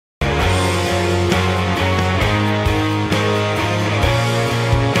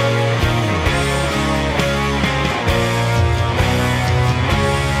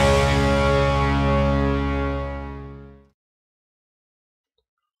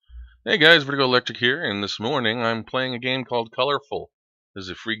Hey guys, Vertigo Electric here, and this morning I'm playing a game called Colorful. This is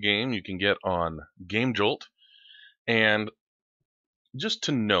a free game you can get on Game Jolt, and just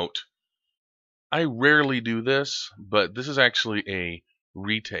to note, I rarely do this, but this is actually a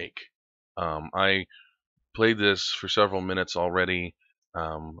retake. I played this for several minutes already,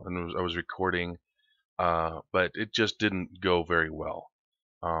 and I was recording, but it just didn't go very well.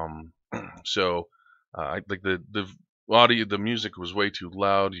 Um, so, like the audio, the music was way too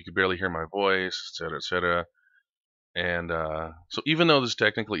loud. You could barely hear my voice, etc., etc. And so even though this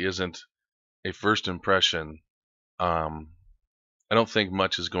technically isn't a first impression, um, I don't think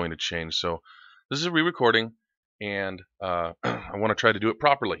much is going to change. So this is a re-recording, and I want to try to do it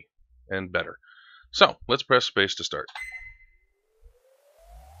properly and better. So let's press space to start.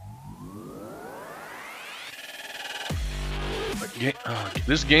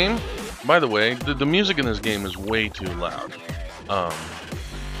 This game, by the way, the music in this game is way too loud.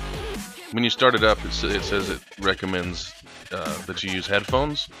 When you start it up, it says it recommends that you use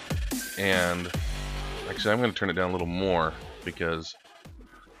headphones, and actually I'm going to turn it down a little more because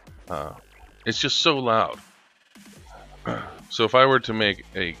it's just so loud. So if I were to make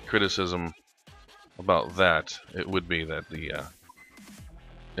a criticism about that, it would be that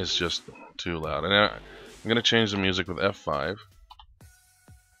it's just too loud. And I'm going to change the music with F5.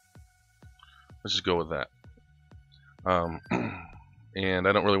 Let's just go with that. And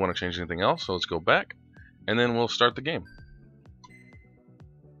I don't really want to change anything else, so let's go back, and then we'll start the game.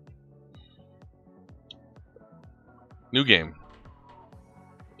 New game.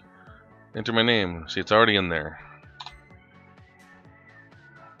 Enter my name. See, it's already in there.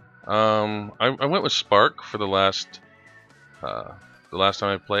 I went with Spark for the last time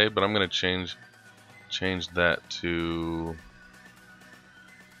I played, but I'm gonna change that to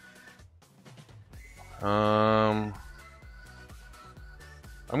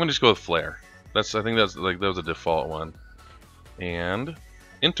I'm gonna just go with Flare. I think that was a default one. And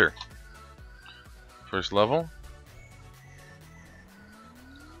enter. First level.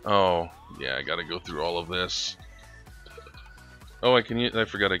 Oh yeah, I gotta go through all of this. Oh, I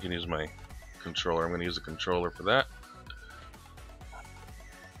forgot I can use my controller. I'm gonna use a controller for that.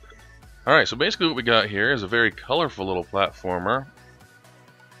 Alright, so basically what we got here is a very colorful little platformer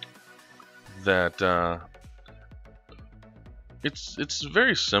that it's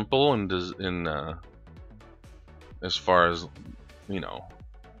very simple in as far as, you know,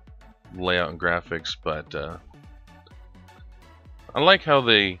 layout and graphics, but I like how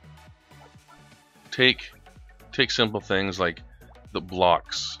they take simple things like the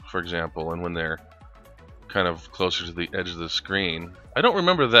blocks, for example, and when they're kind of closer to the edge of the screen. I don't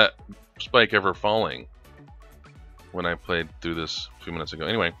remember that spike ever falling when I played through this a few minutes ago.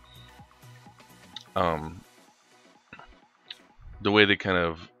 Anyway, the way they kind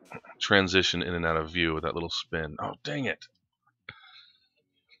of transition in and out of view with that little spin. Oh, dang it.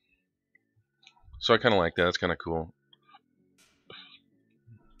 So I kind of like that. It's kind of cool.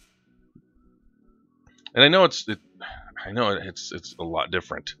 And I know it's a lot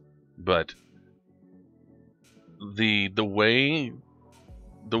different, but the way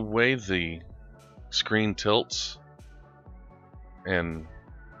the screen tilts, and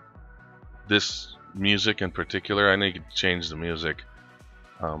this music in particular, I know you could change the music,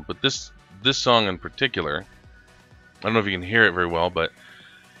 but this song in particular, I don't know if you can hear it very well, but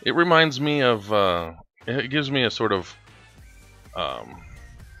it reminds me of it gives me a sort of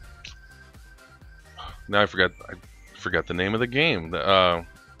now I forgot the name of the game. The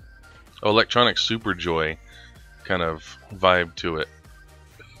Electronic Super Joy kind of vibe to it,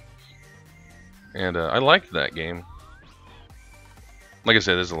 and I liked that game. Like I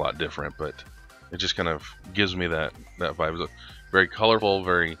said, it's a lot different, but it just kind of gives me that vibe. It's very colorful,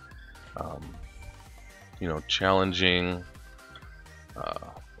 very you know, challenging.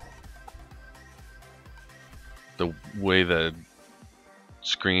 The way the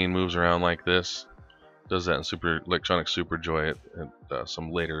screen moves around like this does that in Electronic Super Joy at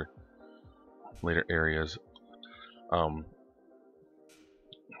some later areas.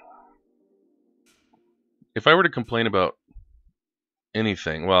 If I were to complain about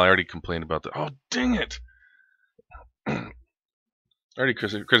anything, well, I already complained about the. Oh, dang it! I already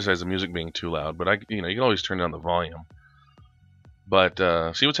criticized the music being too loud, but you can always turn down the volume. But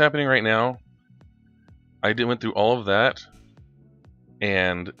see what's happening right now? I went through all of that,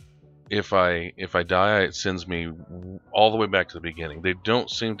 and if I die, it sends me all the way back to the beginning. There don't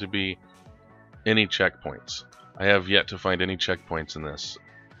seem to be any checkpoints. I have yet to find any checkpoints in this.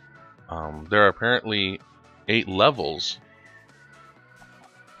 There are apparently 8 levels,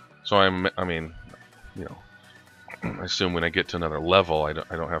 so I mean, you know, I assume when I get to another level, I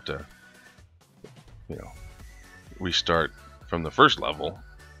don't have to, you know, restart from the first level.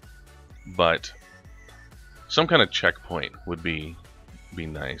 But some kind of checkpoint would be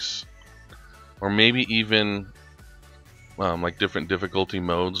nice, or maybe even like different difficulty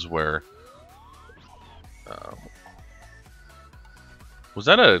modes where. Was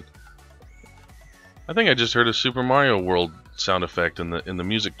that a? I think I just heard a Super Mario World sound effect in the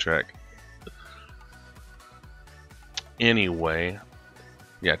music track. Anyway,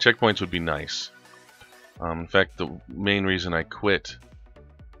 yeah, checkpoints would be nice. In fact, the main reason I quit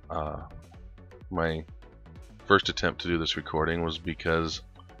my first attempt to do this recording was because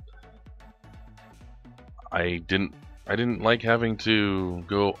I didn't like having to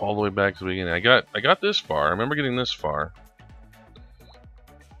go all the way back to the beginning. I got this far. I remember getting this far.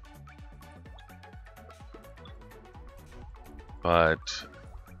 But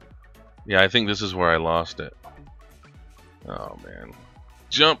yeah, I think this is where I lost it. Oh man.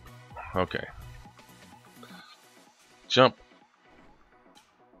 Jump. Okay. Jump.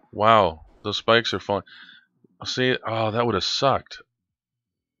 Wow, those spikes are falling. See, oh, that would have sucked.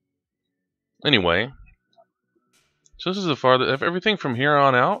 Anyway, so this is the farthest. Everything from here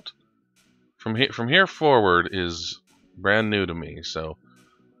on out, from here forward, is brand new to me. So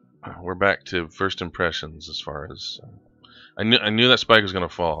we're back to first impressions as far as I knew that spike was gonna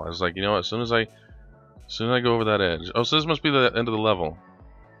fall. I was like, you know what? As soon as I go over that edge. Oh, so this must be the end of the level.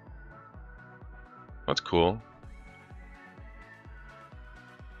 That's cool.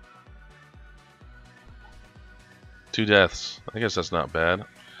 Two deaths. I guess that's not bad. All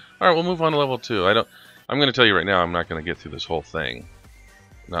right, we'll move on to level 2. I'm going to tell you right now, I'm not going to get through this whole thing.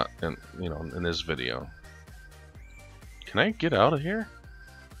 Not in, in this video. Can I get out of here?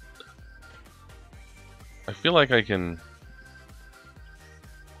 I feel like I can.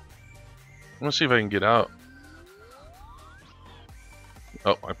 I'm going to see if I can get out.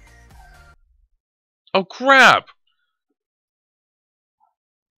 Oh, oh crap!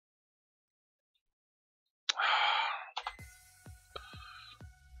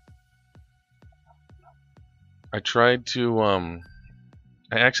 I tried to, I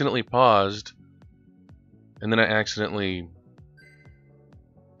accidentally paused, and then I accidentally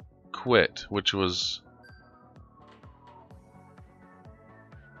quit, which was...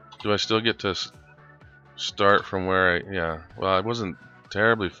 Do I still get to start from where I... Yeah, well, I wasn't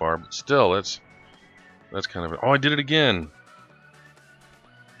terribly far, but still, that's kind of... Oh, I did it again!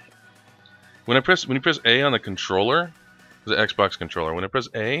 When you press A on the controller, the Xbox controller, when I press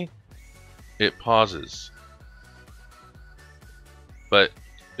A, it pauses. But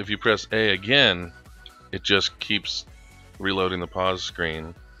if you press A again, it just keeps reloading the pause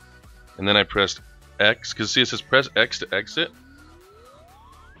screen. And then I pressed X, because see, it says press X to exit.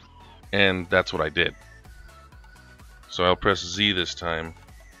 And that's what I did. So I'll press Z this time,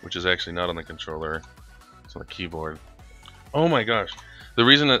 which is actually not on the controller. It's on the keyboard. Oh my gosh. The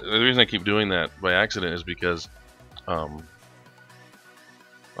reason I keep doing that by accident is because on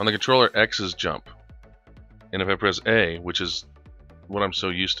the controller, X is jump. And if I press A, which is what I'm so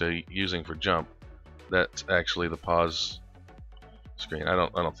used to using for jump, that's actually the pause screen. I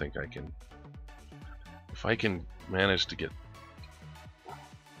don't think I can. If I can manage to get...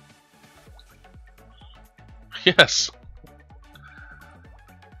 Yes!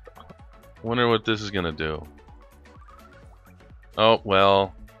 Wonder what this is gonna do. Oh,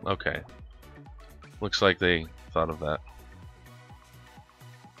 well, okay. Looks like they thought of that.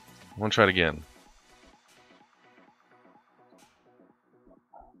 I want to try it again.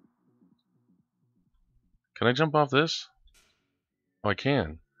 Can I jump off this? Oh, I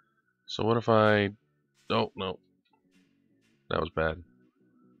can. So what if I... Oh, no. That was bad.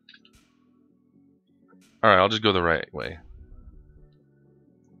 Alright, I'll just go the right way.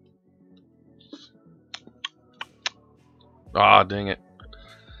 Ah, dang it.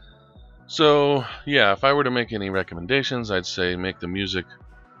 So, yeah, if I were to make any recommendations, I'd say make the music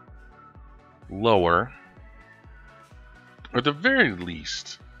lower. Or at the very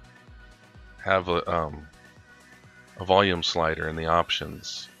least, have a volume slider in the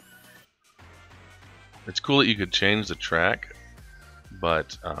options. It's cool that you could change the track,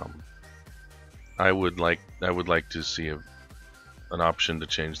 but I would like to see an option to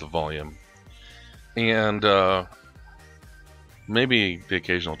change the volume, and maybe the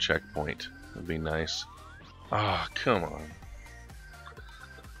occasional checkpoint would be nice. Ah, oh, come on.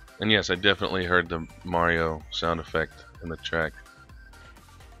 And yes, I definitely heard the Mario sound effect in the track.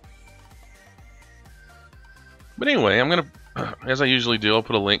 But anyway, I'm gonna, as I usually do, I'll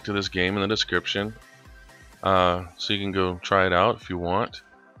put a link to this game in the description, so you can go try it out if you want.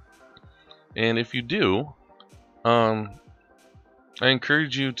 And if you do, I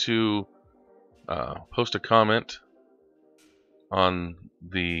encourage you to post a comment on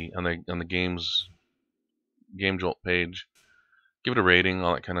the game's Game Jolt page. Give it a rating,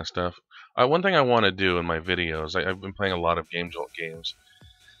 all that kind of stuff. One thing I want to do in my videos, I've been playing a lot of Game Jolt games,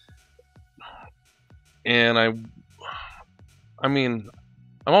 and I mean,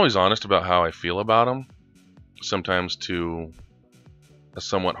 I'm always honest about how I feel about them, sometimes to a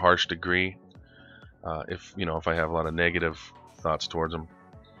somewhat harsh degree, if I have a lot of negative thoughts towards them.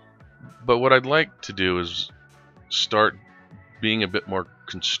 But what I'd like to do is start being a bit more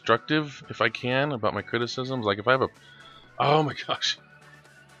constructive, if I can, about my criticisms. Like if I have oh my gosh,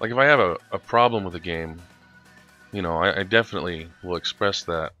 like if I have a problem with a game, I definitely will express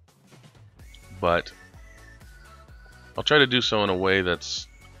that, but I'll try to do so in a way that's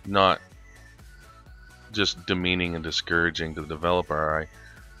not just demeaning and discouraging to the developer.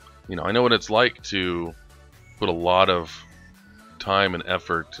 I know what it's like to put a lot of time and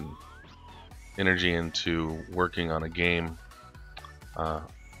effort and energy into working on a game,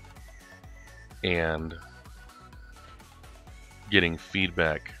 and getting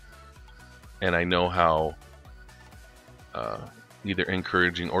feedback, and I know how either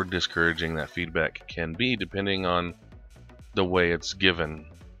encouraging or discouraging that feedback can be depending on the way it's given.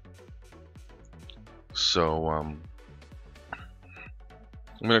 So I'm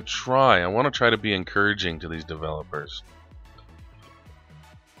gonna try. I want to try to be encouraging to these developers.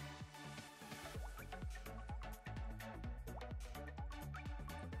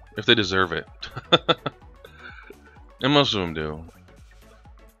 If they deserve it. And most of them do.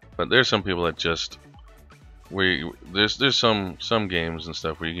 But there's some people that just there's some games and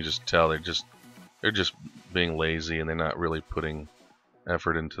stuff where you can just tell they're just being lazy, and they're not really putting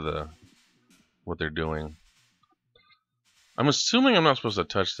effort into what they're doing. I'm assuming I'm not supposed to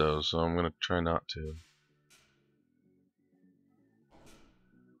touch those, so I'm gonna try not to.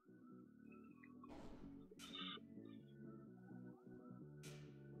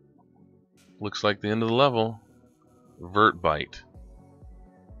 Looks like the end of the level. Vert bite.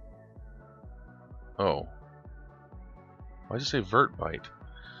 Oh. Why does it say vert bite?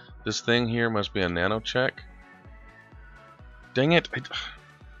 This thing here must be a nano check. Dang it!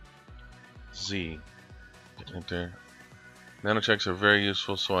 Z. Enter. Nano checks are very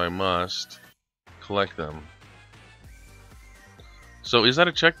useful, so I must collect them. So is that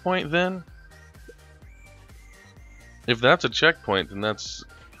a checkpoint then? If that's a checkpoint, then that's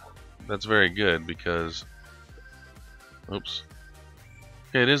very good, because oops.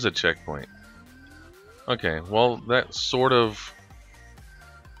 Okay, it is a checkpoint. Okay, well that sort of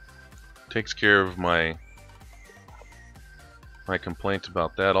takes care of my complaint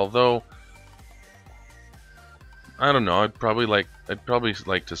about that. Although I don't know, I'd probably like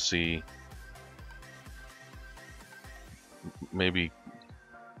to see maybe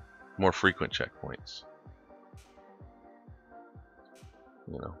more frequent checkpoints.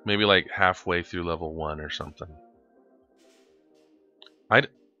 Maybe like halfway through level 1 or something. I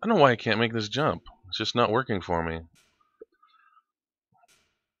don't know why I can't make this jump. It's just not working for me.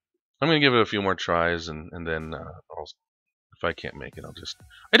 I'm gonna give it a few more tries, and then if I can't make it,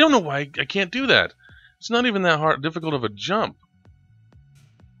 I don't know why I can't do that. It's not even that difficult of a jump.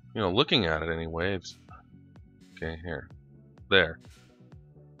 Looking at it anyway. It's okay. Here, there.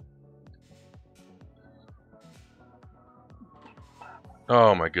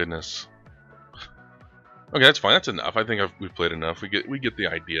 Oh my goodness. Okay, that's fine. That's enough. I think we've played enough. We get the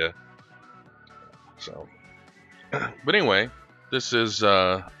idea. So, but anyway, this is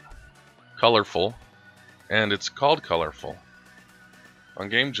Colorful, and it's called Colorful on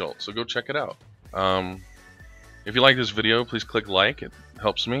Game Jolt. So go check it out. If you like this video, please click like. It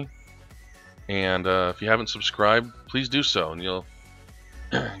helps me. And if you haven't subscribed, please do so, and you'll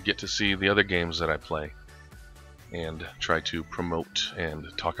get to see the other games that I play and try to promote and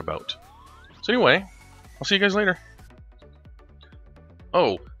talk about. So anyway, I'll see you guys later.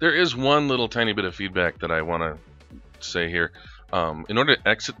 Oh, there is one little tiny bit of feedback that I want to say here. In order to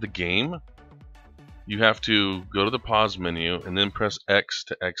exit the game, you have to go to the pause menu and then press X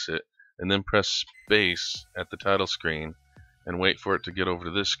to exit, and then press space at the title screen and wait for it to get over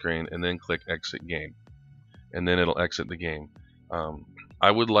to this screen, and then click exit game, and then it'll exit the game. I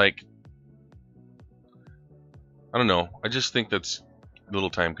would like, I don't know, I just think that's a little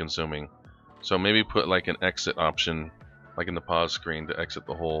time consuming. So maybe put like an exit option like in the pause screen to exit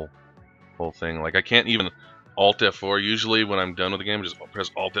the whole thing. Like I can't even Alt F4. Usually when I'm done with the game, I just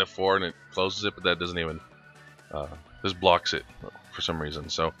press Alt F4 and it closes it, but that doesn't even this blocks it for some reason.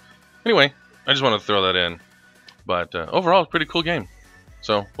 So anyway, I just want to throw that in. But overall, it's a pretty cool game.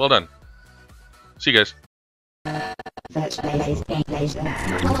 So well done. See you guys. Vert plays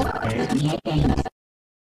games.